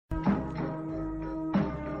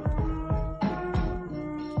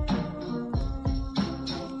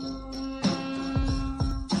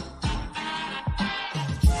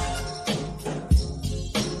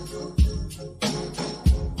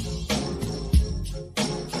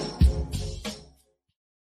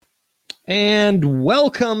And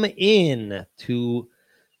welcome in to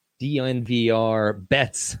DNVR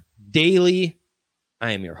Bets Daily.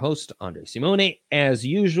 I am your host, Andre Simone. As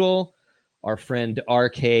usual, our friend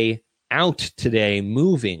RK out today,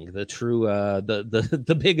 moving the true,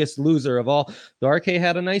 the biggest loser of all. The RK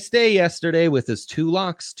had a nice day yesterday with his 2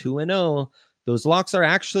 locks, 2-0. Those locks are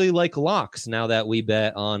actually like locks now that we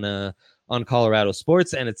bet on Colorado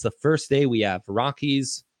sports, and it's the first day we have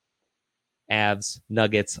Rockies, Avs,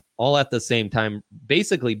 Nuggets, all at the same time,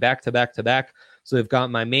 basically back to back to back. So we've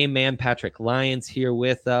got my main man, Patrick Lyons, here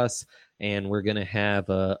with us, and we're going to have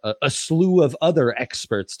a slew of other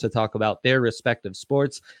experts to talk about their respective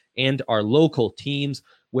sports and our local teams,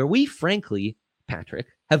 where we, frankly, Patrick,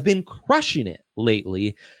 have been crushing it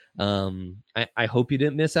lately. I hope you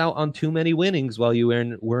didn't miss out on too many winnings while you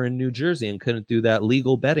were in New Jersey and couldn't do that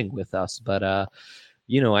legal betting with us. But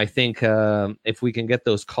I think if we can get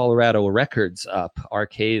those Colorado records up,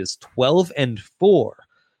 RK is 12-4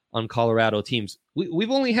 on Colorado teams.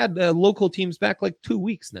 We've only had local teams back like 2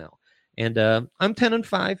 weeks now. And I'm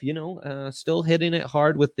 10-5, still hitting it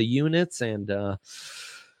hard with the units and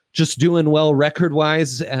just doing well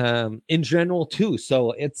record-wise in general, too.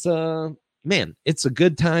 So it's it's a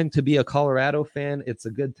good time to be a Colorado fan. It's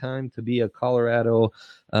a good time to be a Colorado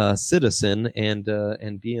citizen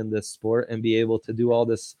and be in this sport and be able to do all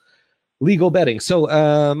this legal betting. So,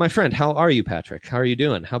 my friend, how are you, Patrick? How are you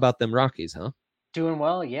doing? How about them Rockies, huh? Doing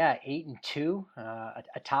well, yeah. 8-2,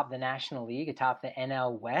 atop the National League, atop the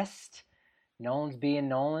NL West. Nolan's being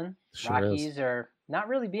Nolan. Sure is. Rockies are not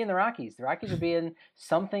really being the Rockies. The Rockies are being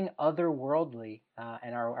something otherworldly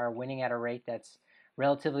and are winning at a rate that's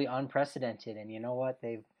relatively unprecedented. And you know what?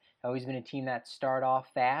 They've always been a team that start off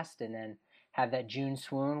fast and then have that June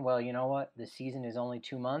swoon. Well, you know what? The season is only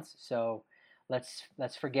 2 months, so let's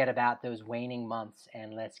forget about those waning months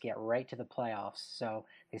and let's get right to the playoffs. So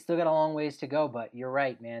they still got a long ways to go, but you're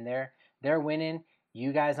right, man. They're winning.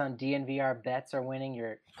 You guys on DNVR bets are winning.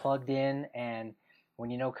 You're plugged in, and when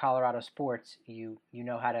you know Colorado sports, you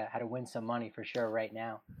know how to win some money for sure right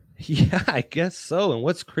now. Yeah, I guess so. And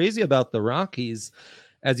what's crazy about the Rockies,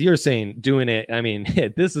 as you're saying, doing it, I mean,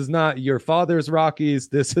 this is not your father's Rockies.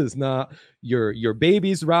 This is not your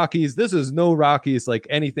baby's Rockies. This is no Rockies like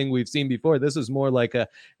anything we've seen before. This is more like a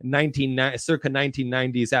circa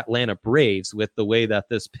 1990s Atlanta Braves with the way that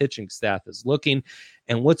this pitching staff is looking.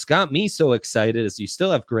 And what's got me so excited is you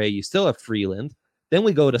still have Gray, you still have Freeland. Then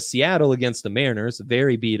we go to Seattle against the Mariners,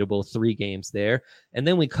 very beatable 3 games there. And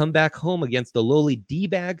then we come back home against the lowly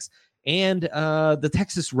D-bags and the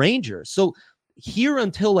Texas Rangers. So here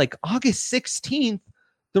until like August 16th,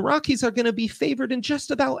 the Rockies are going to be favored in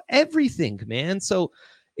just about everything, man. So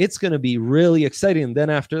it's going to be really exciting. And then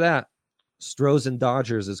after that, Stros and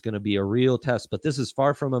Dodgers is going to be a real test. But this is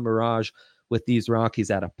far from a mirage with these Rockies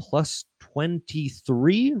at a plus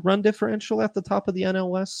 23 run differential at the top of the NL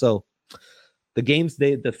West. So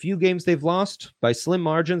the few games they've lost by slim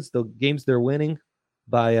margins, the games they're winning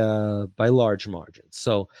by large margins.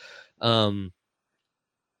 So I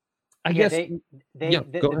Yeah, guess they yeah,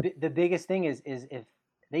 go ahead. the biggest thing is if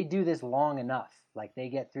they do this long enough, like they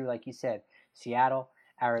get through, like you said, Seattle,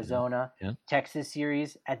 Yeah, Arizona, yeah, Texas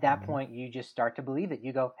series. At that point, you just start to believe it.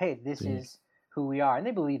 You go, hey, this dude, is who we are, and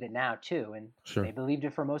they believe it now too, and they sure. believed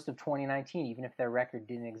it for most of 2019, even if their record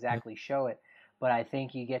didn't Yep. exactly show it. But I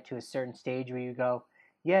think you get to a certain stage where you go,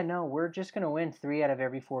 yeah, no, we're just going to win 3 out of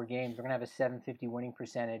every 4 games. We're going to have a 750 winning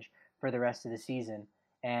percentage for the rest of the season,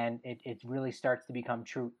 and it really starts to become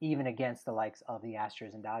true even against the likes of the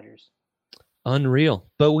Astros and Dodgers. Unreal.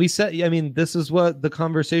 But we said, I mean, this is what the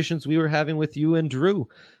conversations we were having with you and Drew,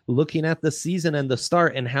 looking at the season and the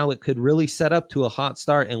start and how it could really set up to a hot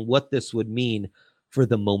start and what this would mean for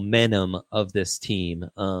the momentum of this team.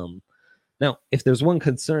 Now, if there's one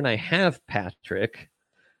concern I have, Patrick,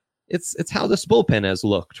 it's how this bullpen has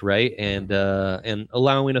looked, right? And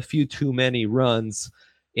allowing a few too many runs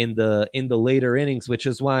in the later innings, which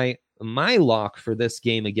is why my lock for this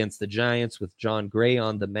game against the Giants with John Gray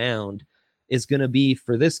on the mound is going to be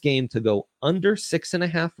for this game to go under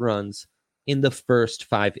 6.5 runs in the first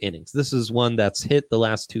 5 innings. This is one that's hit the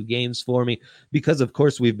last 2 games for me because, of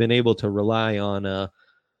course, we've been able to rely on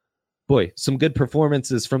some good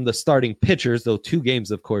performances from the starting pitchers, though 2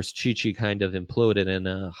 games, of course, Chi kind of imploded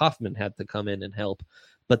and Hoffman had to come in and help.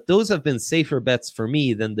 But those have been safer bets for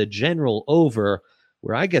me than the general over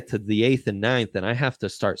where I get to the 8th and 9th and I have to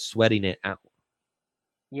start sweating it out.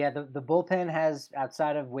 Yeah, the bullpen has,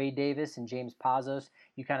 outside of Wade Davis and James Pazos,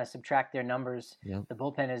 you kind of subtract their numbers. Yeah, The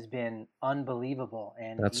bullpen has been unbelievable,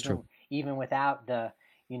 and that's true. even without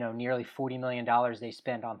nearly $40 million they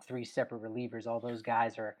spent on 3 separate relievers. All those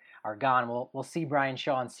guys are gone. We'll see Brian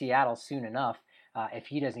Shaw in Seattle soon enough if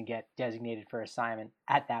he doesn't get designated for assignment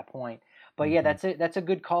at that point. But yeah, that's a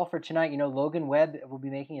good call for tonight. Logan Webb will be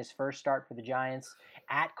making his first start for the Giants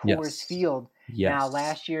at Coors Field. Now,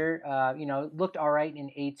 last year, looked all right in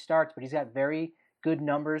 8 starts, but he's got very good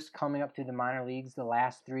numbers coming up through the minor leagues the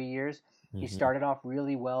last 3 years. He started off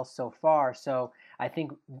really well so far. So I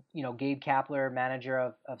think, Gabe Kapler, manager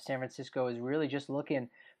of San Francisco, is really just looking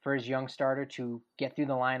for his young starter to get through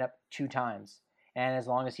the lineup 2 times. And as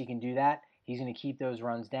long as he can do that, he's going to keep those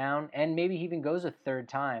runs down. And maybe he even goes a 3rd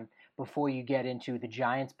time before you get into the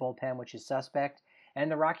Giants bullpen, which is suspect, and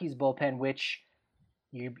the Rockies bullpen, which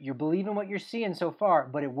you're believing what you're seeing so far,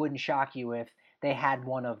 but it wouldn't shock you if they had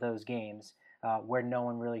one of those games where no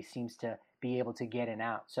one really seems to be able to get in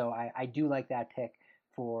out. So I do like that pick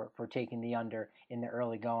for taking the under in the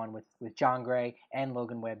early going with Jon Gray and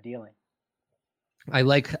Logan Webb dealing. I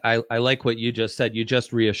like what you just said. You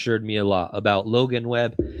just reassured me a lot about Logan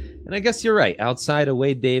Webb. And I guess you're right. Outside of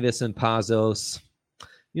Wade Davis and Pazos,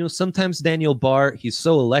 sometimes Daniel Bart, he's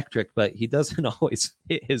so electric, but he doesn't always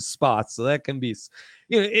hit his spots. So that can be,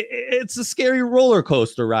 it's a scary roller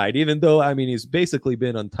coaster ride, even though, he's basically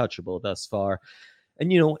been untouchable thus far.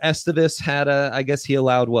 And, Estevez had I guess he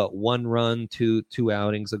allowed 1 run, two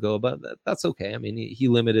outings ago, but that's okay. He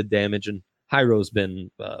limited damage, and Jairo's been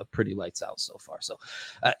pretty lights out so far. So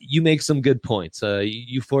you make some good points.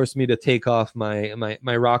 You forced me to take off my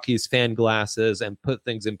Rockies fan glasses and put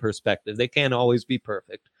things in perspective. They can't always be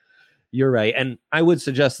perfect. You're right. And I would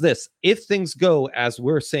suggest this. If things go as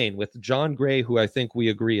we're saying with Jon Gray, who I think we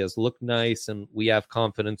agree has looked nice and we have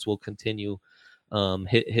confidence will continue,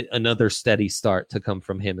 hit another steady start to come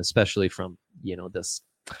from him, especially from, this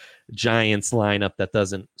Giants lineup that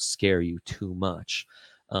doesn't scare you too much.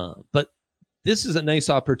 But this is a nice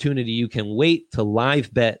opportunity. You can wait to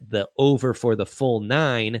live bet the over for the full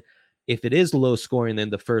 9. If it is low scoring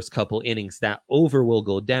in the first couple innings, that over will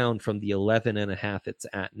go down from the 11.5 it's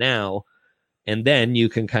at now. And then you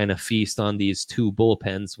can kind of feast on these 2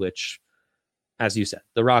 bullpens, which, as you said,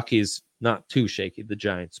 the Rockies not too shaky, the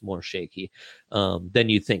Giants more shaky than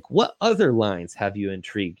you think. What other lines have you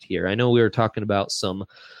intrigued here? I know we were talking about some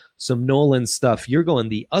Nolan stuff. You're going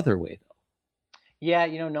the other way, though. Yeah,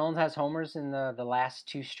 Nolan has homers in the last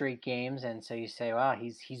 2 straight games, and so you say, wow,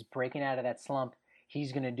 he's breaking out of that slump.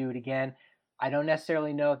 He's going to do it again. I don't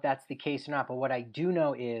necessarily know if that's the case or not, but what I do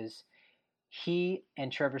know is he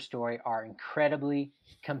and Trevor Story are incredibly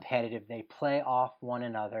competitive. They play off one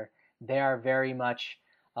another. They are very much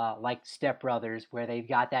like stepbrothers, where they've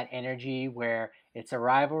got that energy where it's a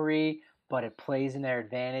rivalry, but it plays in their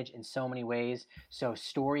advantage in so many ways. So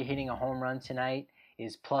Story hitting a home run tonight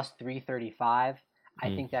is plus 335.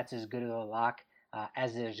 I think that's as good of a lock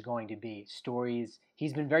as there's going to be. Stories,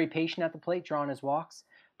 he's been very patient at the plate, drawing his walks,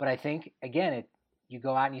 but I think, again, you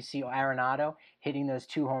go out and you see Arenado hitting those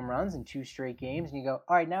 2 home runs in 2 straight games, and you go,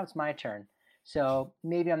 all right, now it's my turn. So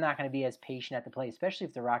maybe I'm not going to be as patient at the plate, especially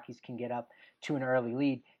if the Rockies can get up to an early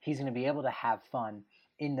lead. He's going to be able to have fun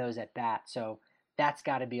in those at-bats. So that's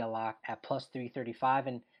got to be a lock at plus 335.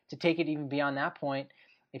 And to take it even beyond that point,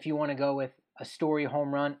 if you want to go with a Story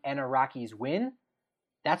home run and a Rockies win,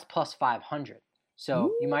 that's plus 500.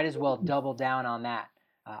 So you might as well double down on that.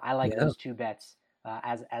 I like those 2 bets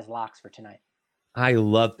as locks for tonight. I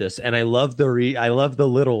love this, and I love the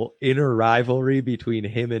little inner rivalry between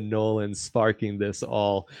him and Nolan, sparking this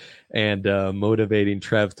all and motivating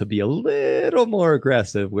Trev to be a little more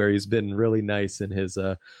aggressive, where he's been really nice in his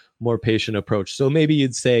more patient approach. So maybe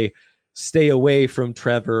you'd say stay away from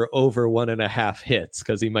Trevor over 1.5 hits,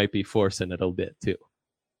 because he might be forcing it a bit too.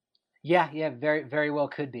 Yeah, very, very well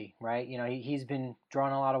could be, right? He's been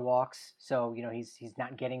drawing a lot of walks, so he's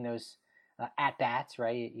not getting those at bats,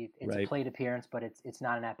 right? It's a plate appearance, but it's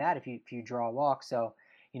not an at bat if you draw a walk. So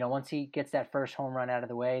once he gets that first home run out of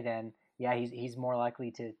the way, then yeah, he's more likely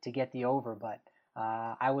to get the over. But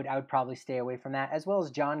I would probably stay away from that, as well as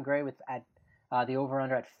Jon Gray with at the over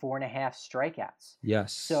under at 4.5 strikeouts.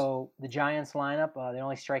 Yes. So the Giants lineup, they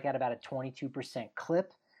only strike out about a 22%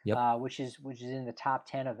 clip. Yep. Which is in the top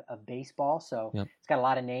 10 of baseball. So yep. It's got a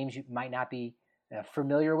lot of names you might not be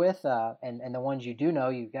familiar with, and the ones you do know,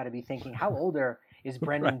 you've got to be thinking, how older is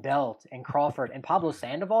Brendan Belt and Crawford and Pablo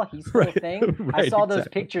Sandoval? He's still a thing. I saw those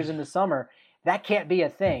pictures in the summer. That can't be a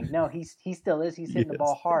thing. No, he still is. He's hitting the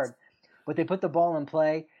ball hard. But they put the ball in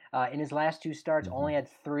play. In his last 2 starts, only had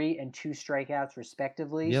 3 and 2 strikeouts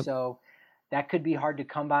respectively. Yep. So that could be hard to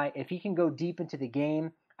come by. If he can go deep into the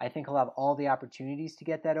game, I think he'll have all the opportunities to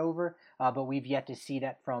get that over, but we've yet to see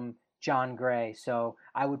that from Jon Gray. So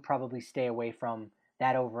I would probably stay away from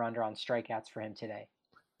that over-under on strikeouts for him today.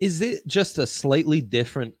 Is it just a slightly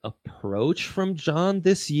different approach from John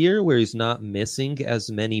this year where he's not missing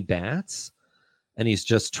as many bats and he's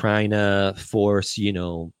just trying to force,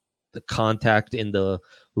 the contact in the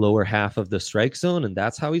lower half of the strike zone, and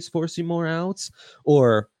that's how he's forcing more outs?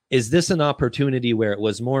 Or is this an opportunity where it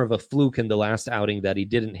was more of a fluke in the last outing that he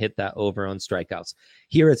didn't hit that over on strikeouts?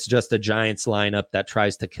 Here it's just a Giants lineup that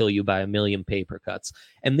tries to kill you by a million paper cuts.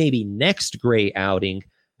 And maybe next Gray outing,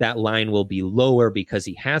 that line will be lower because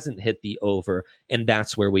he hasn't hit the over, and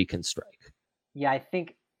that's where we can strike. Yeah, I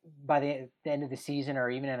think by the end of the season, or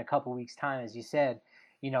even in a couple weeks' time, as you said,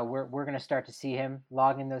 we're going to start to see him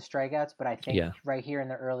logging those strikeouts. But I think right here in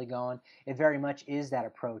the early going, it very much is that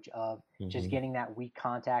approach of just getting that weak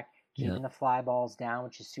contact, keeping the fly balls down,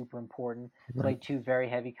 which is super important. Played two very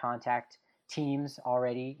heavy contact teams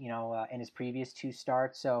already, in his previous two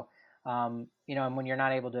starts. So, and when you're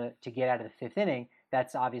not able to get out of the fifth inning,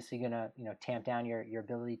 that's obviously going to, tamp down your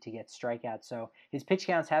ability to get strikeouts. So his pitch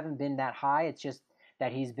counts haven't been that high. It's just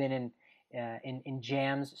that he's been in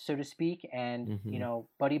jams, so to speak. And,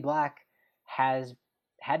 Buddy Black has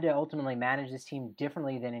had to ultimately manage this team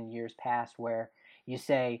differently than in years past, where you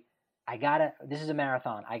say, this is a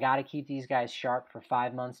marathon. I got to keep these guys sharp for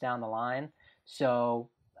 5 months down the line. So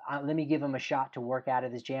let me give them a shot to work out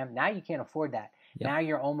of this jam. Now you can't afford that. Yep. Now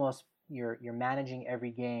you're managing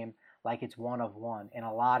every game like it's one of one in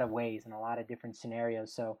a lot of ways, in a lot of different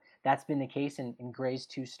scenarios. So that's been the case in Gray's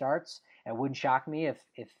two starts. It wouldn't shock me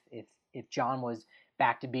if John was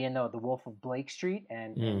back to being the Wolf of Blake Street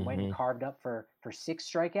and went and carved up for 6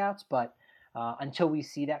 strikeouts. But until we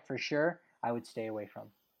see that for sure, I would stay away from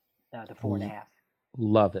the 4.5.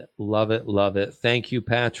 Love it. Love it. Love it. Thank you,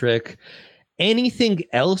 Patrick. Anything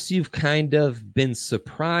else you've kind of been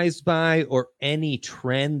surprised by, or any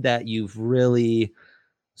trend that you've really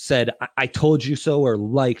said, I told you so, or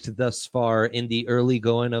liked thus far in the early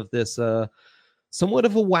going of this somewhat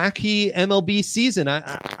of a wacky MLB season?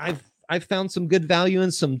 I've found some good value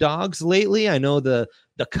in some dogs lately. I know the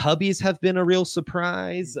Cubbies have been a real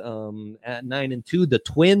surprise at 9-2. The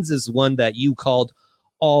Twins is one that you called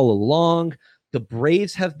all along. The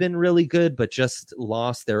Braves have been really good, but just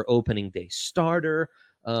lost their opening day starter.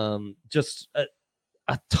 Just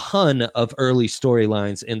a ton of early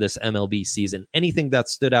storylines in this MLB season. Anything that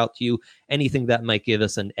stood out to you? Anything that might give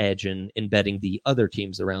us an edge in betting the other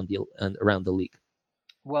teams around the league?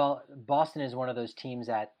 Well, Boston is one of those teams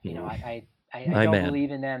that I don't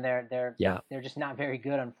believe in them. They're just not very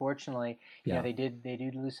good, unfortunately. They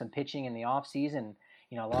did lose some pitching in the offseason.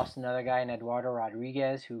 Lost another guy in Eduardo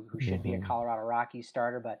Rodriguez, who should be a Colorado Rockies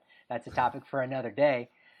starter, but that's a topic for another day.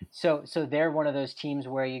 So they're one of those teams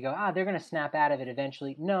where you go, they're going to snap out of it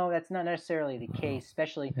eventually. No, that's not necessarily the case,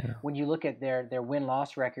 especially when you look at their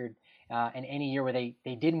win-loss record in any year where they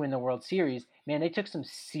did win the World Series. Man, they took some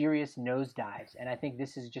serious nosedives, and I think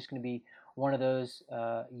this is just going to be one of those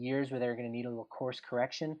years where they're going to need a little course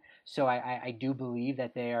correction. So I do believe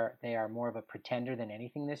that they are more of a pretender than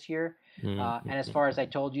anything this year. And as far as I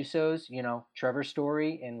told you so's, Trevor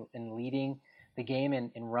Story in leading the game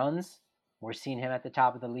in runs. We're seeing him at the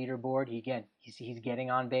top of the leaderboard. He's getting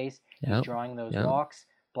on base. He's drawing those walks.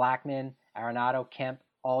 Blackmon, Arenado, Kemp,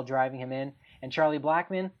 all driving him in. And Charlie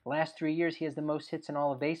Blackmon, last 3 years, he has the most hits in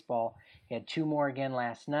all of baseball. He had 2 more again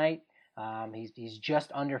last night. He's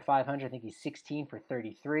just under 500. I think he's 16 for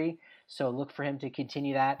 33. So look for him to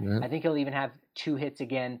continue that. I think he'll even have 2 hits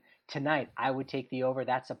again tonight. I would take the over.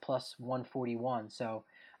 That's a plus 141. So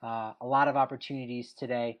a lot of opportunities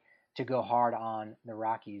today to go hard on the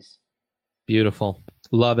Rockies. Beautiful.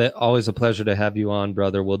 Love it. Always a pleasure to have you on,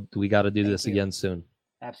 brother. We got to do this again soon.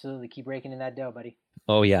 Absolutely. Keep raking in that dough, buddy.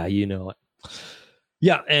 Oh, yeah. You know it.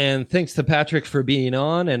 Yeah. And thanks to Patrick for being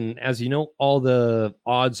on. And as you know, all the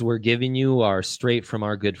odds we're giving you are straight from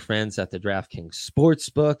our good friends at the DraftKings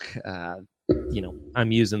Sportsbook.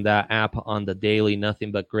 I'm using that app on the daily,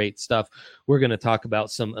 nothing but great stuff. We're going to talk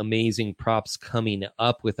about some amazing props coming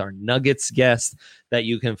up with our Nuggets guest that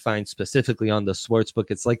you can find specifically on the Sportsbook.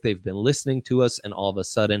 It's like they've been listening to us, and all of a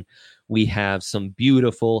sudden we have some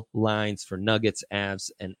beautiful lines for Nuggets,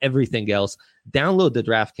 Avs, and everything else. Download the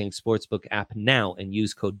DraftKings Sportsbook app now and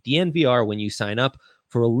use code DNVR when you sign up.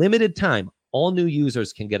 For a limited time, all new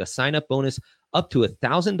users can get a sign-up bonus up to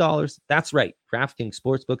 $1,000. That's right. DraftKings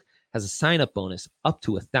Sportsbook has a sign-up bonus up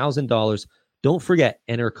to $1,000. Don't forget,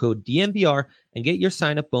 enter code DNVR and get your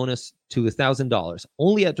sign-up bonus to $1,000.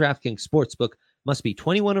 Only at DraftKings Sportsbook. Must be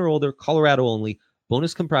 21 or older, Colorado only.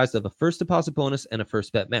 Bonus comprised of a first deposit bonus and a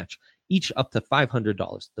first bet match, each up to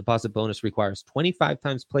 $500. Deposit bonus requires 25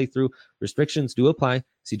 times playthrough. Restrictions do apply.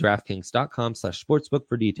 See DraftKings.com/sportsbook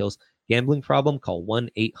for details. Gambling problem? Call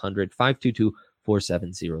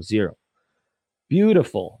 1-800-522-4700.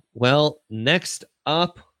 Beautiful. Well, next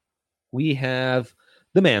up, we have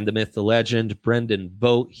the man, the myth, the legend, Brendan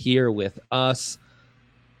Vogt here with us.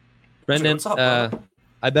 Brendan, what's up,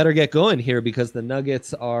 I better get going here because the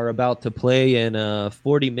Nuggets are about to play in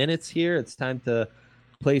 40 minutes here. It's time to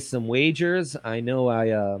place some wagers. I know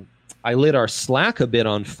I lit our Slack a bit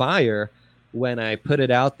on fire when I put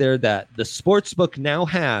it out there that the sportsbook now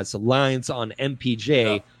has lines on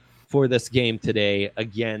MPJ for this game today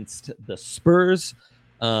against the Spurs.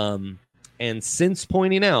 And since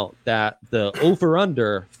pointing out that the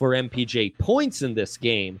over-under for MPJ points in this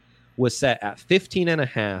game was set at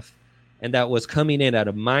 15.5, and that was coming in at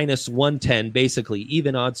a -110, basically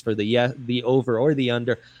even odds for the over or the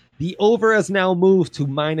under. The over has now moved to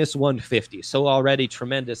 -150. So already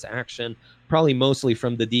tremendous action, probably mostly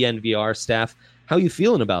from the DNVR staff. How you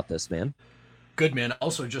feeling about this, man? Good, man.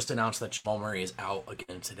 Also just announced that Jamal Murray is out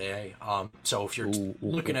again today. So if you're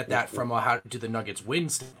looking at that from a how do the Nuggets win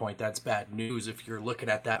standpoint, that's bad news. If you're looking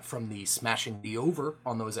at that from the smashing the over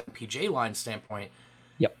on those MPJ line standpoint,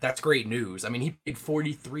 yep, that's great news. I mean, he played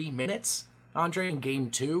 43 minutes, Andre, in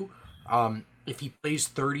game 2. If he plays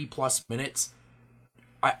 30 plus minutes,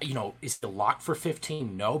 is he locked for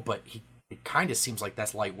 15? No, but it kind of seems like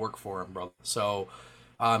that's light work for him, brother. So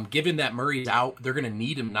given that Murray's out, they're going to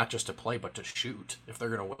need him not just to play, but to shoot if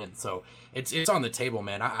they're going to win. So it's on the table,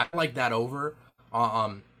 man. I like that over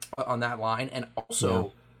on that line. And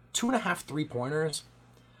also 2.5 3-pointers.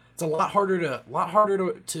 It's a lot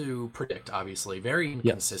harder to predict, obviously. Very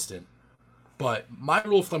inconsistent. But my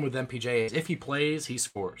rule of thumb with MPJ is if he plays, he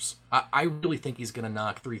scores. I really think he's going to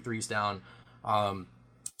knock 3 threes down.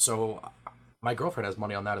 So my girlfriend has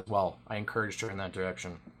money on that as well. I encouraged her in that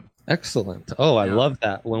direction. Excellent. Oh, I love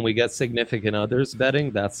that. When we get significant others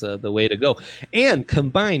betting, that's the way to go. And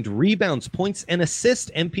combined rebounds, points, and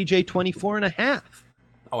assists, MPJ 24.5.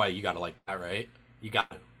 Oh, you got to like that, right? You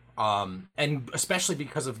got to. And especially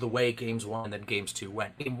because of the way games 1 and then games 2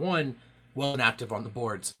 went. Game 1, well inactive on the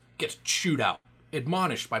boards, gets chewed out,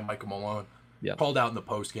 admonished by Michael Malone, called out in the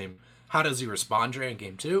post game. How does he respond, Dre, in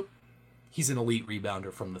game 2? He's an elite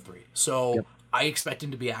rebounder from the 3. So I expect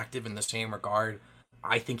him to be active in the same regard.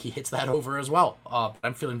 I think he hits that over as well.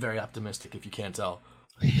 I'm feeling very optimistic, if you can't tell.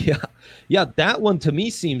 Yeah, that one to me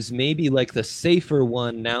seems maybe like the safer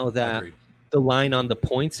one now that Agreed. The line on the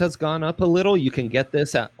points has gone up a little. You can get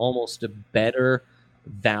this at almost a better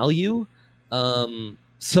value.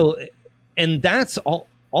 So, and that's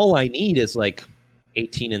all I need is like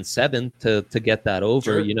 18-7 to get that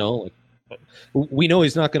over. Sure. We know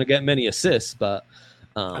he's not going to get many assists, but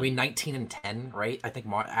 19-10, right? I think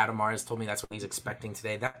Adam Mars told me that's what he's expecting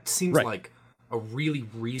today. That seems like a really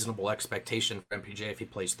reasonable expectation for MPJ if he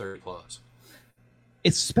plays 30 plus.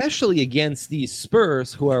 Especially against these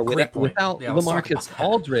Spurs who are without LaMarcus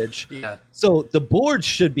Aldridge. So the board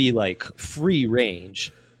should be like free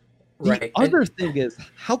range. The other thing is,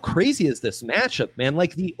 how crazy is this matchup, man?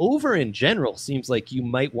 Like the over in general seems like you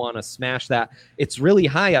might want to smash that. It's really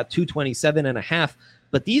high at 227.5,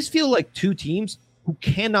 but these feel like two teams who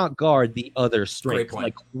cannot guard the other strength,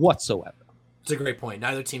 like whatsoever. It's a great point.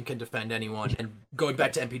 Neither team can defend anyone. And going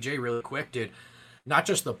back to MPJ really quick, dude, not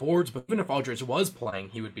just the boards, but even if Aldridge was playing,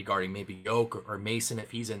 he would be guarding maybe Yoke or Mason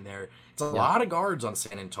if he's in there. It's a lot of guards on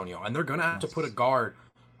San Antonio, and they're going to have to put a guard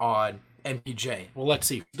on MPJ. Well, let's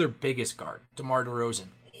see. Their biggest guard, DeMar DeRozan,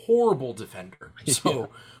 horrible defender.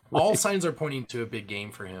 So all signs are pointing to a big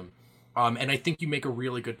game for him. And I think you make a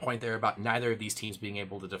really good point there about neither of these teams being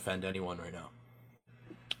able to defend anyone right now.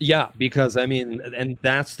 Yeah, because, I mean, and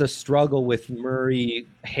that's the struggle with Murray,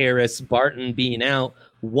 Harris, Barton being out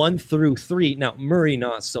 1 through 3. Now, Murray,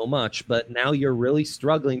 not so much, but now you're really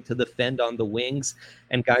struggling to defend on the wings.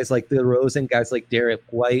 And guys like DeRozan, guys like Derek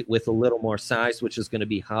White with a little more size, which is going to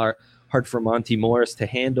be hard for Monty Morris to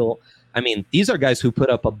handle. I mean, these are guys who put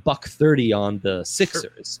up a $130 on the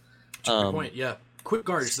Sixers. Good point, yeah. Quick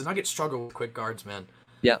guards. The Nuggets struggle with quick guards, man.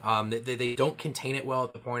 Yeah. They don't contain it well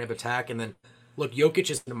at the point of attack, and then look, Jokic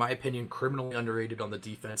is, in my opinion, criminally underrated on the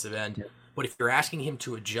defensive end. Yeah. But if you're asking him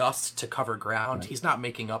to adjust to cover ground, he's not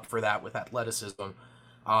making up for that with athleticism.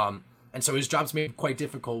 And so his job's made quite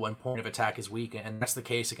difficult when point of attack is weak, and that's the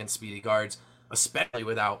case against speedy guards, especially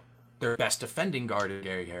without their best defending guard,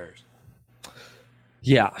 Gary Harris.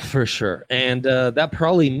 Yeah, for sure. And that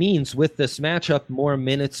probably means with this matchup, more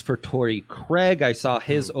minutes for Torrey Craig. I saw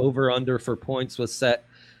his over-under for points was set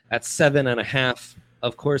at 7.5.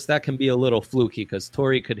 of course, that can be a little fluky because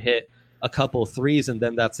Torrey could hit a couple threes and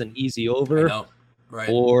then that's an easy over. I know. Right.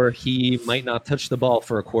 Or he might not touch the ball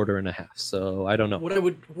for a quarter and a half. So I don't know.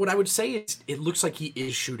 What I would say is it looks like he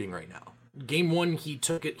is shooting right now. Game 1, he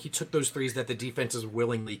took those threes that the defenses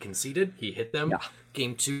willingly conceded. He hit them. Yeah.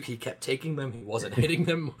 Game 2, he kept taking them. He wasn't hitting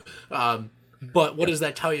them. But what does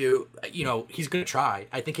that tell you? You know, he's going to try.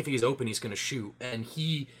 I think if he's open, he's going to shoot. And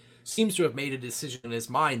he seems to have made a decision in his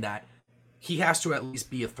mind that he has to at least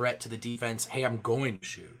be a threat to the defense. Hey, I'm going to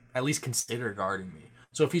shoot. At least consider guarding me.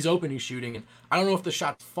 So if he's open, he's shooting. And I don't know if the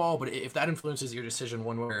shots fall, but if that influences your decision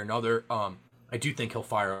one way or another, I do think he'll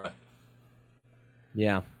fire away.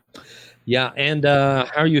 Yeah. Yeah, and how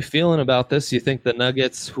are you feeling about this? You think the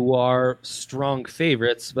Nuggets, who are strong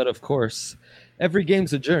favorites, but of course, every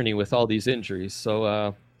game's a journey with all these injuries. So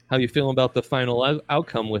how are you feeling about the final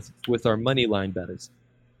outcome with our money line bettors?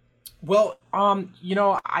 Well, you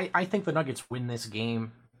know, I think the Nuggets win this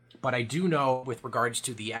game, but I do know with regards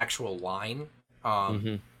to the actual line,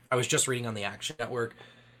 I was just reading on the Action Network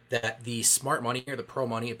that the smart money or the pro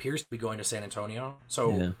money appears to be going to San Antonio.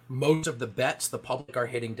 So most of the bets, the public are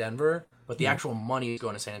hitting Denver, but the actual money is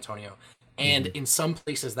going to San Antonio. And in some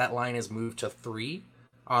places that line has moved to 3.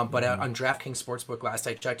 But on DraftKings Sportsbook, last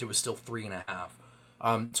I checked, it was still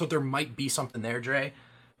 3.5. So there might be something there, Dre.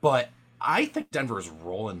 But I think Denver is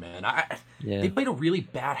rolling, man. They played a really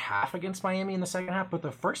bad half against Miami in the second half, but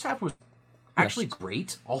the first half was actually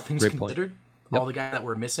great, all things considered. All the guys that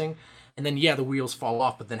were missing. And then, the wheels fall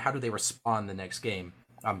off, but then how do they respond the next game?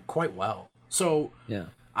 Quite well. So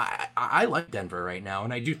I like Denver right now,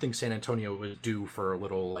 and I do think San Antonio was due for a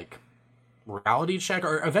little, reality check,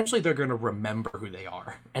 or eventually they're going to remember who they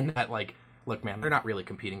are. And that, look, man, they're not really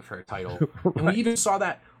competing for a title. Right. And we even saw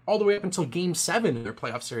that all the way up until Game 7 in their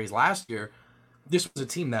playoff series last year. This was a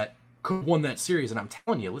team that could have won that series, and I'm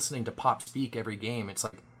telling you, listening to Pop speak every game, it's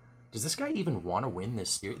like, does this guy even want to win this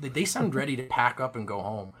series? They sound ready to pack up and go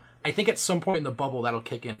home. I think at some point in the bubble, that'll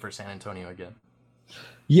kick in for San Antonio again.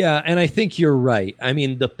 Yeah, and I think you're right. I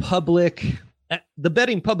mean, the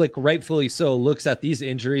betting public, rightfully so, looks at these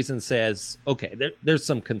injuries and says, okay, there's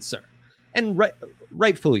some concern. And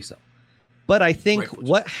rightfully so. But I think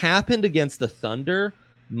what happened against the Thunder,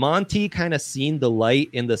 Monty kind of seen the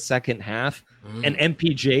light in the second half, and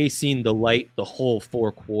MPJ seen the light the whole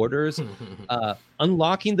 4 quarters.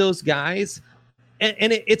 Unlocking those guys...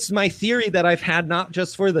 And it's my theory that I've had not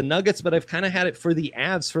just for the Nuggets, but I've kind of had it for the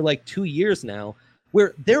Avs for 2 years now,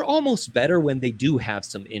 where they're almost better when they do have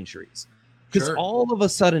some injuries. Because all of a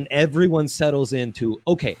sudden, everyone settles into,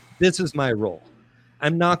 okay, this is my role.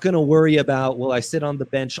 I'm not going to worry about, will I sit on the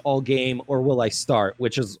bench all game or will I start,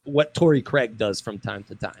 which is what Torrey Craig does from time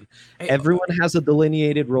to time. Everyone has a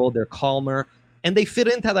delineated role. They're calmer, and they fit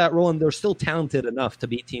into that role, and they're still talented enough to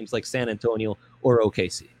beat teams like San Antonio or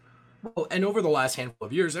OKC. Well, and over the last handful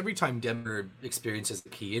of years, every time Denver experiences the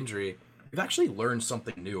key injury, we've actually learned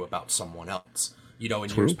something new about someone else. You know, in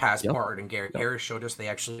years past, Bart and Garrett Harris showed us they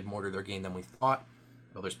actually had more to their game than we thought.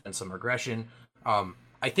 Well, there's been some regression.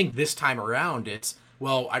 I think this time around, it's,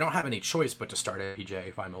 well, I don't have any choice but to start MPJ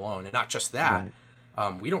if I'm alone. And not just that,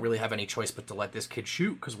 we don't really have any choice but to let this kid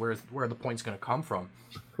shoot because where are the points going to come from?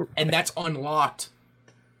 And that's unlocked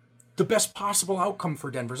the best possible outcome for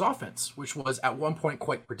Denver's offense, which was at one point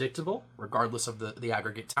quite predictable, regardless of the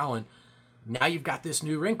aggregate talent. Now you've got this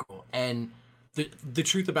new wrinkle. And the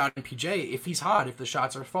truth about MPJ, if he's hot, if the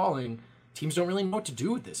shots are falling, teams don't really know what to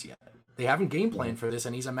do with this yet. They haven't game planned for this,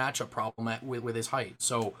 and he's a matchup problem with his height.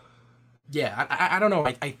 So, yeah, I don't know.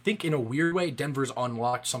 I think in a weird way, Denver's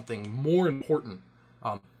unlocked something more important.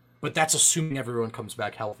 But that's assuming everyone comes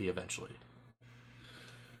back healthy eventually.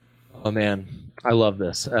 Oh, man, I love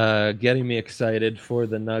this. Getting me excited for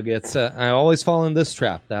the Nuggets. I always fall in this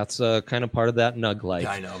trap. That's kind of part of that Nug life.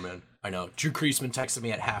 Yeah, I know, man. I know. Drew Kreisman texted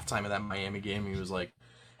me at halftime of that Miami game. He was like,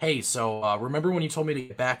 hey, so remember when you told me to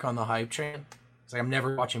get back on the hype train? It's like, I'm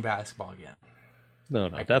never watching basketball again. No,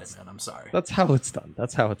 that's... Man, I'm sorry. That's how it's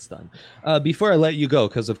done. Before I let you go,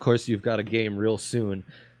 because, of course, you've got a game real soon,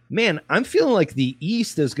 man, I'm feeling like the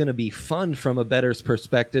East is going to be fun from a bettor's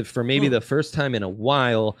perspective for maybe the first time in a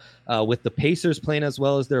while, with the Pacers playing as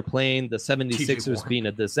well as they're playing, the 76ers being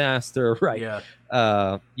a disaster, right? Yeah.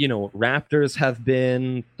 Raptors have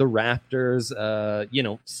been the Raptors.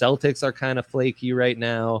 Celtics are kind of flaky right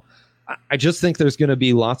now. I just think there's going to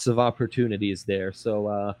be lots of opportunities there.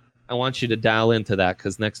 So I want you to dial into that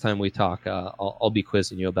because next time we talk, I'll be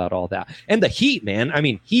quizzing you about all that. And the Heat, man. I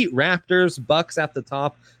mean, Heat, Raptors, Bucks at the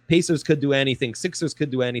top. Pacers could do anything. Sixers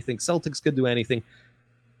could do anything. Celtics could do anything.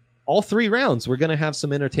 All 3 rounds, we're going to have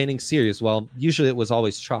some entertaining series. Well, usually it was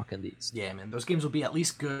always chalk in these. Yeah, man. Those games will be at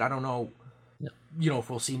least good. I don't know if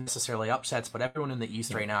we'll see necessarily upsets, but everyone in the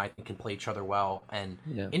East right now, I think, can play each other well. And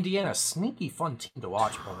Indiana, sneaky fun team to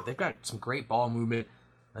watch, bro. They've got some great ball movement,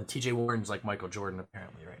 and TJ Warren's like Michael Jordan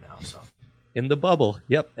apparently right now. So in the bubble,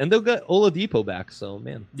 yep, and they'll get Oladipo back. So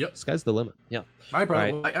man, yep, sky's the limit. Yeah, all right, bro.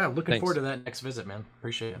 All right. Well, looking forward to that next visit, man.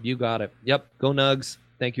 Appreciate it. You got it. Yep, go Nugs.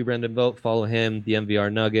 Thank you, Brendan Vogt. Follow him, the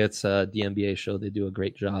MVR Nuggets, the NBA show. They do a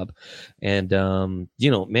great job. And,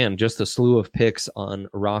 man, just a slew of picks on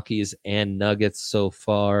Rockies and Nuggets so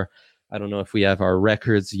far. I don't know if we have our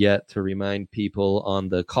records yet to remind people on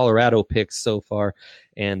the Colorado picks so far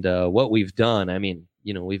and what we've done. I mean,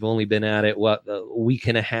 we've only been at it, a week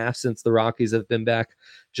and a half since the Rockies have been back.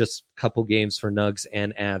 Just a couple games for Nugs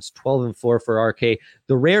and Avs. 12-4 for RK.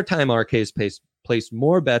 The rare time RK's placed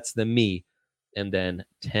more bets than me. And then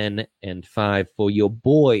 10-5 for your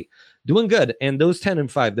boy. Doing good. And those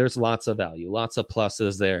 10-5, there's lots of value, lots of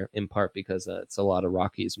pluses there, in part because it's a lot of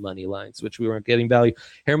Rockies money lines, which we weren't getting value.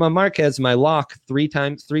 German Marquez, my lock, 3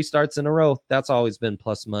 starts in a row. That's always been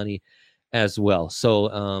plus money as well. So,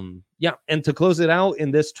 and to close it out in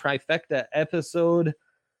this trifecta episode,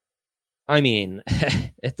 I mean,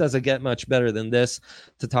 it doesn't get much better than this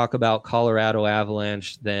to talk about Colorado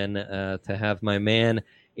Avalanche than to have my man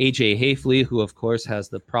AJ Hafley, who of course has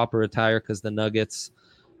the proper attire because the Nuggets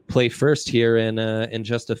play first here in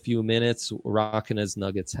just a few minutes, rocking his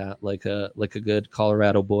Nuggets hat like a good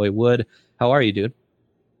Colorado boy would. How are you, dude?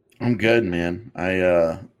 I'm good, man.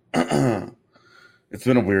 It's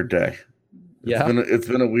been a weird day. It's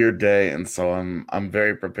been a weird day, and so I'm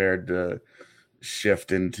very prepared to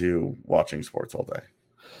shift into watching sports all day.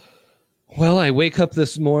 Well, I wake up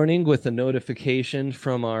this morning with a notification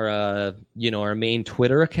from our main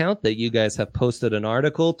Twitter account that you guys have posted an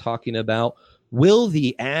article talking about will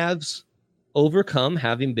the Avs overcome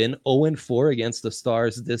having been 0-4 against the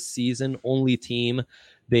Stars this season, only team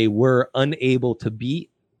they were unable to beat.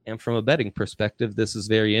 And from a betting perspective, this is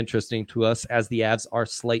very interesting to us as the Avs are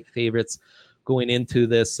slight favorites going into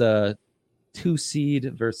this 2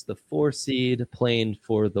 seed versus the 4 seed playing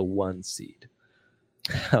for the 1 seed.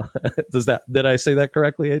 Did I say that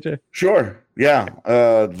correctly, AJ? Sure. Yeah.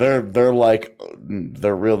 They're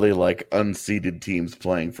really like unseeded teams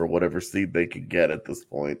playing for whatever seed they could get at this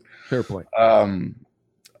point. Fair point.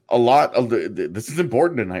 A lot of this is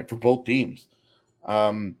important tonight for both teams.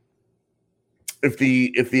 If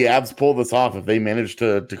the Avs pull this off, if they manage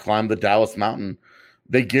to climb the Dallas Mountain,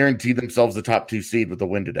 they guarantee themselves the top 2 seed with the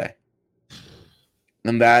win today.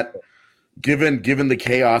 And that, given the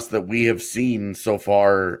chaos that we have seen so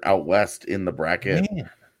far out west in the bracket,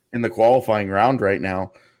 in the qualifying round right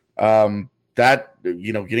now, that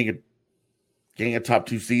getting a top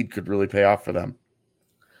 2 seed could really pay off for them.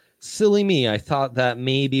 Silly me. I thought that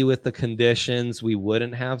maybe with the conditions we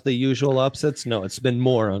wouldn't have the usual upsets. No, it's been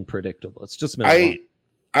more unpredictable. It's just been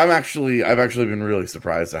I've actually been really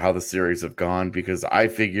surprised at how the series have gone, because I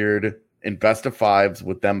figured in best of 5s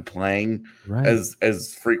with them playing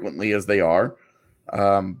as frequently as they are,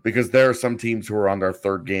 because there are some teams who are on their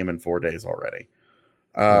 3rd game in 4 days already.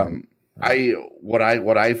 What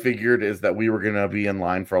I figured is that we were going to be in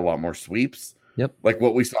line for a lot more sweeps. Yep. Like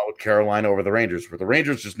what we saw with Carolina over the Rangers, where the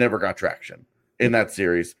Rangers just never got traction in that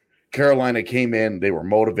series. Carolina came in, they were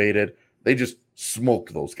motivated. They just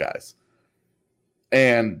smoked those guys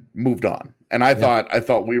and moved on. And I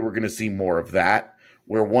thought we were going to see more of that,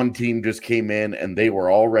 where one team just came in and they were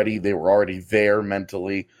already there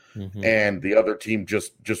mentally, and the other team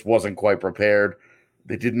just wasn't quite prepared.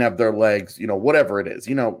 They didn't have their legs, whatever it is.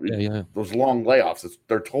 Those long layoffs,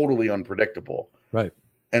 they're totally unpredictable. Right.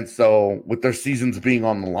 And so with their seasons being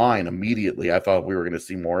on the line immediately, I thought we were going to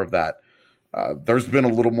see more of that. There's been a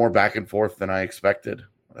little more back and forth than I expected.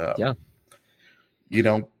 The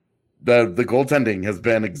goaltending has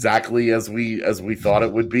been exactly as we thought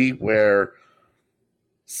it would be, where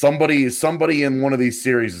somebody in one of these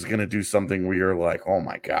series is going to do something where you're like, oh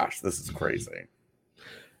my gosh, this is crazy.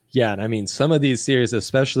 Yeah, and I mean, some of these series,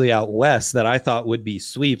 especially out west, that I thought would be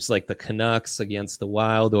sweeps, like the Canucks against the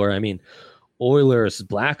Wild, or Oilers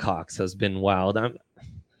Blackhawks has been wild.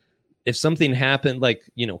 If something happened, like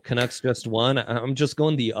Canucks just won, I'm just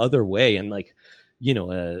going the other way. And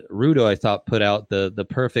Rudo, I thought, put out the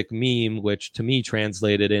perfect meme, which to me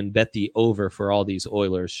translated in bet the over for all these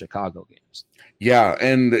Oilers Chicago games. Yeah,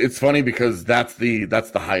 and it's funny because that's the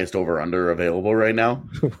highest over under available right now.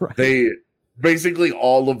 Right. They basically,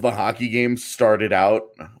 all of the hockey games started out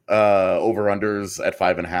over unders at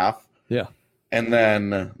 5.5. Yeah. And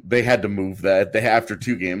then they had to move that. After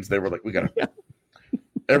 2 games, they were like, we got to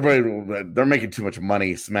everybody, they're making too much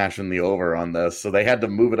money smashing the over on this. So they had to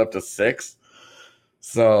move it up to 6.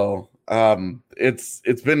 So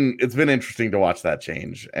It's been interesting to watch that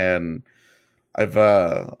change, and I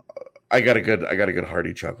got a good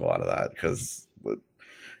hearty chuckle out of that because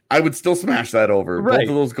I would still smash that over. Right. Both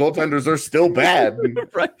of those goaltenders are still bad.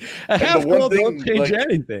 Right. A half one goal thing, don't change like-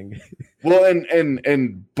 anything. Well,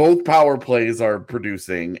 and both power plays are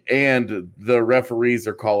producing, and the referees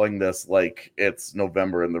are calling this like it's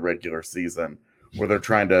November in the regular season, where they're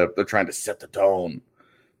trying to set the tone.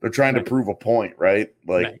 They're trying to prove a point, right?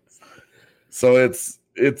 Like, Right. so it's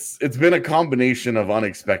been a combination of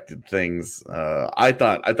unexpected things. I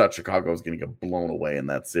thought Chicago was going to get blown away in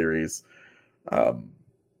that series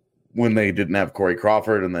when they didn't have Corey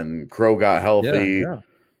Crawford, and then Crow got healthy, Yeah.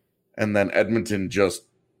 and then Edmonton just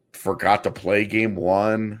forgot to play game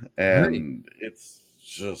one, and it's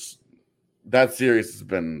just that series has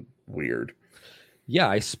been weird. Yeah,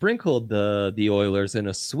 I sprinkled the Oilers in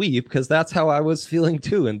a sweep because that's how I was feeling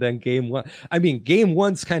too. And then game one, I mean, game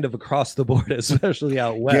one's kind of across the board, especially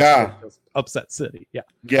out west. Yeah. Just upset city. Yeah.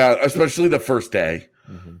 Yeah, especially the first day,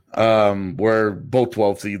 Mhm. where both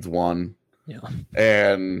 12 seeds won. Yeah.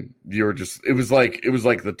 And you were just it was like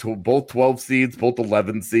both 12 seeds, both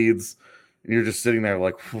 11 seeds, and you're just sitting there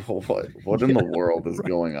like, what in the world is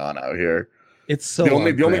going on out here? It's so The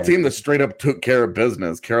only unfair. team that straight up took care of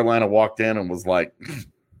business. Carolina walked in and was like,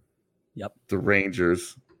 Yep. The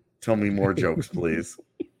Rangers. Tell me more jokes, please.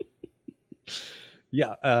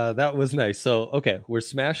 Yeah, that was nice. So okay, we're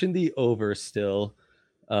smashing the over still.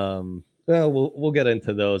 Well, we'll get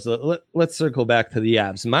into those. Let's circle back to the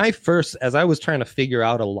Avs. My first, as I was trying to figure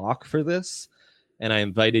out a lock for this, and I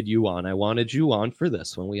invited you on. I wanted you on for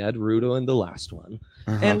this one. We had Rudo in the last one,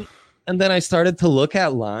 and then I started to look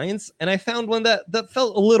at lines, and I found one that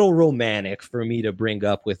felt a little romantic for me to bring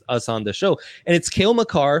up with us on the show, and it's Cale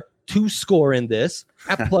Makar to score in this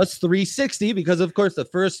at plus 360 because, of course, the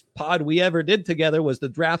first pod we ever did together was the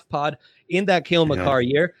draft pod in that Cale Makar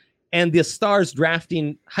year. And the Stars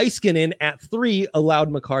drafting Heiskanen at 3 allowed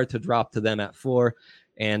Makar to drop to them at 4.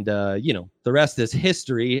 And, the rest is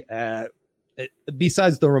history.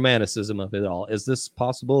 Besides the romanticism of it all, is this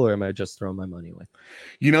possible or am I just throwing my money away?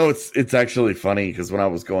 It's actually funny because when I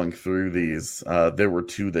was going through these, there were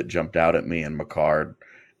two that jumped out at me and Makar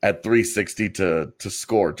at 360 to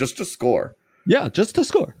score, just to score. Yeah, just to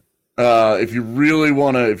score. If you really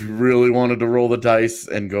wanted to roll the dice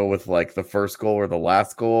and go with like the first goal or the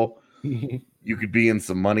last goal, you could be in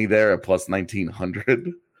some money there at plus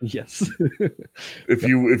 1900. Yes. if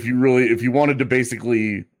you wanted to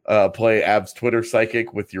basically play Abs Twitter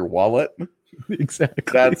psychic with your wallet, Exactly.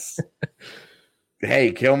 that's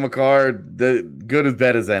hey, Cale Makar, the good as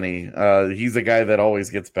bad as any. He's a guy that always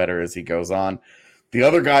gets better as he goes on. The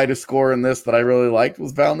other guy to score in this that I really liked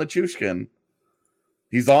was Val Nichushkin.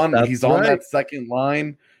 He's on that second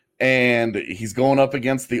line, and he's going up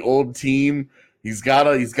against the old team. He's got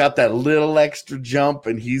that little extra jump,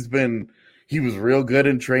 and he was real good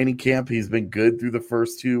in training camp. He's been good through the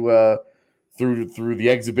first two through the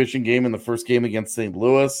exhibition game and the first game against St.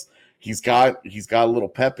 Louis. He's got a little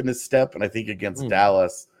pep in his step, and I think against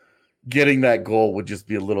Dallas, getting that goal would just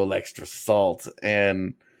be a little extra salt.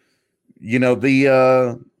 And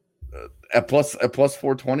the at plus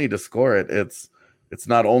 420 to score it, it's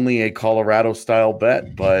not only a Colorado style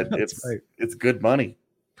bet, but it's good money.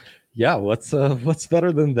 Yeah, what's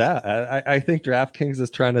better than that? I think DraftKings is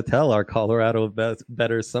trying to tell our Colorado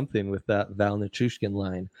bettors something with that Val Nichushkin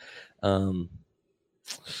line.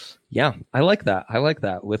 Yeah, I like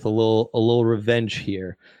that with a little revenge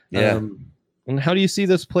here. Yeah. And how do you see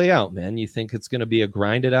this play out, man? You think it's going to be a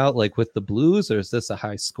grinded out like with the Blues, or is this a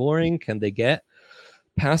high scoring? Can they get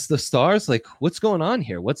past the Stars? Like, what's going on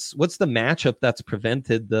here? What's the matchup that's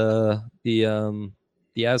prevented the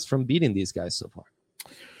Avs from beating these guys so far?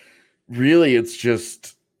 Really, it's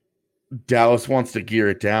just Dallas wants to gear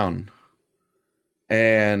it down.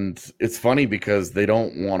 And it's funny because they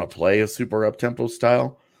don't want to play a super up-tempo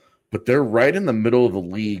style, but they're right in the middle of the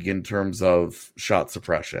league in terms of shot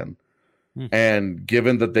suppression. And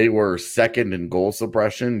given that they were second in goal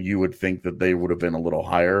suppression, you would think that they would have been a little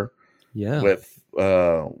higher with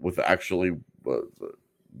actually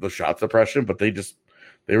the shot suppression, but they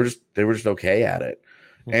were just okay at it.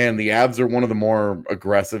 And the Avs are one of the more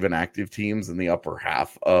aggressive and active teams in the upper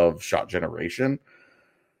half of shot generation.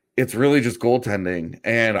 It's really just goaltending.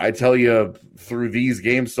 And I tell you, through these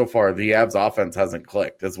games so far, the Avs offense hasn't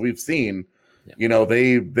clicked. As we've seen,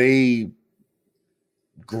 they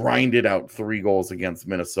grinded out 3 goals against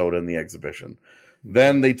Minnesota in the exhibition.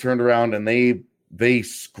 Then they turned around and they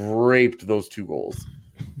scraped those 2 goals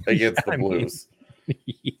against the Blues.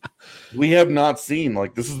 We have not seen,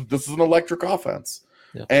 like, this is an electric offense.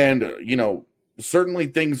 Yeah. And, certainly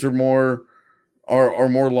things are more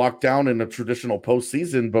locked down in a traditional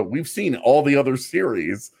postseason, but we've seen all the other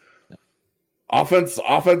series. Offense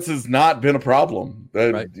has not been a problem.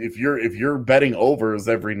 Right. If you're betting overs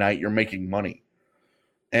every night, you're making money.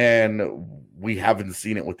 And we haven't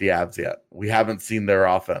seen it with the Avs yet. We haven't seen their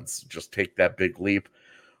offense just take that big leap.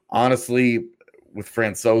 Honestly, with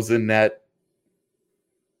Francouz in net,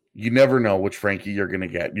 you never know which Frankie you're going to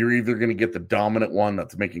get. You're either going to get the dominant one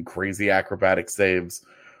that's making crazy acrobatic saves,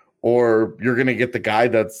 or you're going to get the guy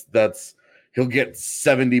that's he'll get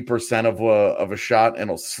 70% of a shot and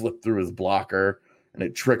he'll slip through his blocker and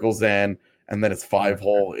it trickles in, and then his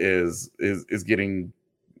 5-hole is getting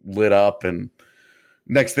lit up, and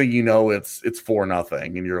next thing you know, it's 4-0,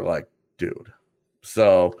 and you're like, dude.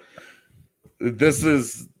 So this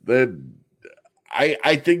is the.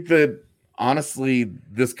 I think that honestly,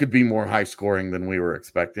 this could be more high scoring than we were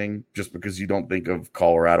expecting, just because you don't think of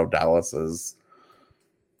Colorado Dallas as.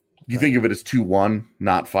 You think of it as 2-1,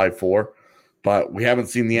 not 5-4, but we haven't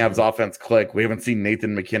seen the Avs offense click. We haven't seen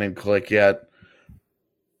Nathan McKinnon click yet.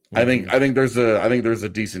 I think there's a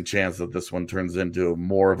decent chance that this one turns into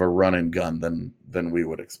more of a run and gun than we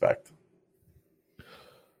would expect.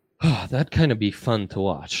 That kind of be fun to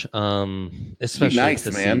watch, especially nice,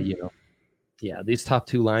 to man. see, these top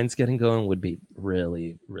two lines getting going would be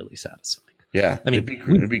really, really satisfying. Yeah, I mean,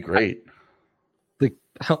 it'd be great. Like,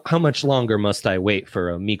 how much longer must I wait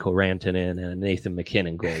for a Mikko Rantanen and a Nathan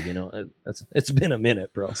McKinnon goal? It's been a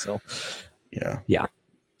minute, bro. So yeah.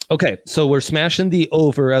 Okay, so we're smashing the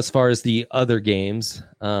over as far as the other games.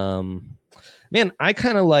 Man, I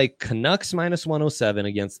kind of like Canucks minus 107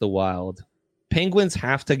 against the Wild. Penguins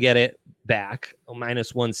have to get it back,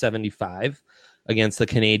 minus 175 against the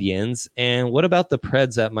Canadiens. And what about the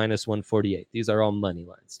Preds at minus 148? These are all money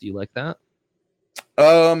lines. Do you like that?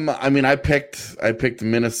 I mean, I picked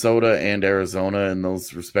Minnesota and Arizona in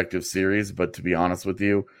those respective series, but to be honest with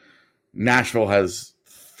you, Nashville has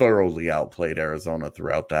thoroughly outplayed Arizona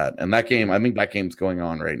throughout that. And that game, I think that game's going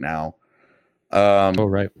on right now.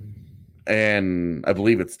 Right. And I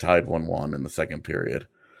believe it's tied 1-1 in the second period.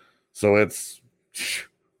 So it's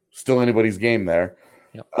still anybody's game there.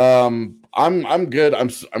 Yep. I'm good.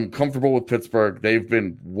 I'm comfortable with Pittsburgh. They've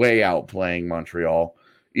been way outplaying Montreal.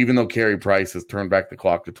 Even though Carey Price has turned back the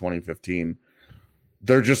clock to 2015,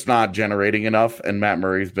 they're just not generating enough, and Matt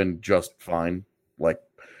Murray's been just fine. Like,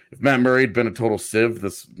 if Matt Murray had been a total sieve,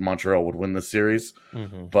 this Montreal would win this series.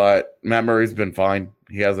 Mm-hmm. But Matt Murray's been fine.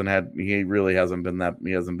 He really hasn't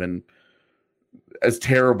been as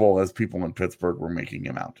terrible as people in Pittsburgh were making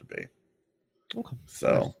him out to be. Okay.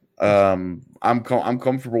 So I'm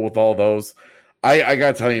comfortable with all those. I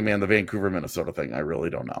gotta tell you, man, the Vancouver Minnesota thing, I really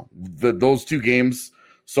don't know. Those two games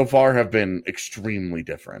so far have been extremely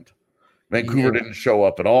different. Vancouver didn't show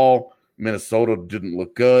up at all. Minnesota didn't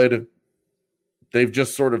look good. They've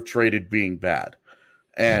just sort of traded being bad.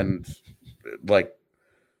 And like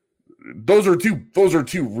those are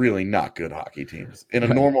two really not good hockey teams. In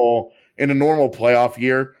a normal playoff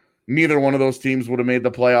year, neither one of those teams would have made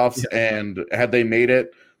the playoffs, and had they made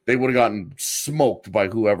it, they would have gotten smoked by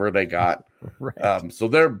whoever they got. Right. So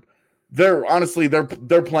they're honestly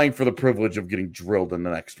they're playing for the privilege of getting drilled in the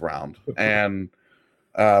next round, and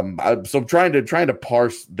so trying to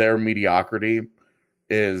parse their mediocrity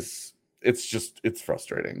it's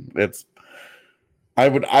frustrating.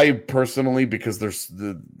 I personally, because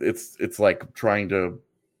it's like trying to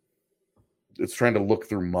look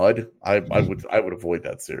through mud. I would avoid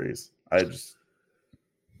that series. I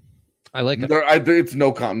like it. It's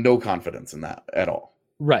no confidence in that at all.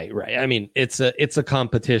 Right. I mean, it's a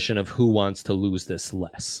competition of who wants to lose this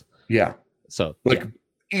less. Yeah. So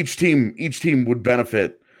each team would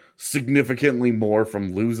benefit significantly more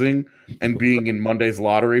from losing and being in Monday's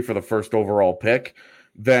lottery for the first overall pick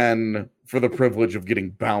than for the privilege of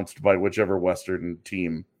getting bounced by whichever Western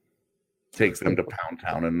team takes them to Pound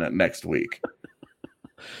Town in next week.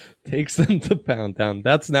 Takes them to Pound Town.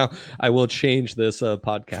 That's now, I will change this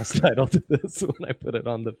podcast title to this when I put it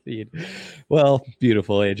on the feed. Well,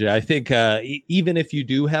 beautiful, AJ. I think even if you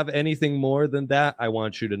do have anything more than that, I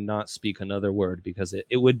want you to not speak another word, because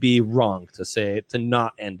it would be wrong to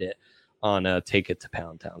not end it on take it to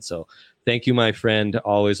Pound Town. So thank you, my friend.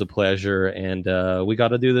 Always a pleasure. And we got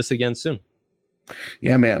to do this again soon.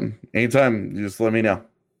 Yeah, man. Anytime. Just let me know.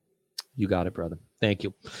 You got it, brother. Thank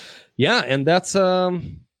you. Yeah. And that's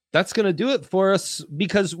going to do it for us,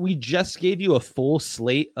 because we just gave you a full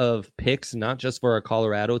slate of picks, not just for our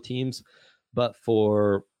Colorado teams, but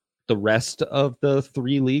for the rest of the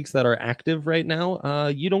 3 leagues that are active right now,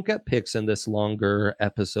 you don't get picks in this longer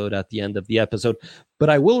episode at the end of the episode. But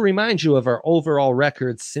I will remind you of our overall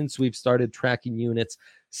records since we've started tracking units,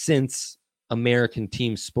 since American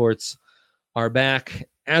team sports are back.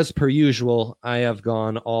 As per usual, I have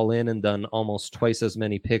gone all in and done almost twice as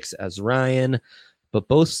many picks as Ryan, but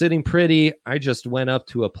both sitting pretty. I just went up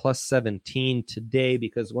to a plus 17 today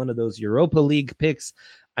because one of those Europa League picks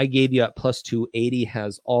I gave you at plus 280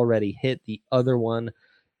 has already hit. The other one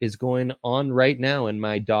is going on right now, and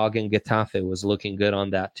my dog in Getafe was looking good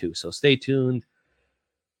on that too. So stay tuned.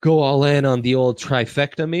 Go all in on the old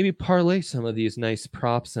trifecta. Maybe parlay some of these nice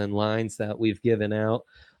props and lines that we've given out.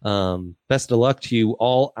 Best of luck to you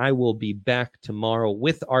all. I will be back tomorrow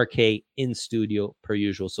with RK in studio per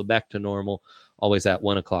usual. So back to normal, always at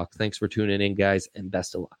 1 o'clock. Thanks for tuning in, guys, and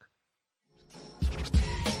best of luck.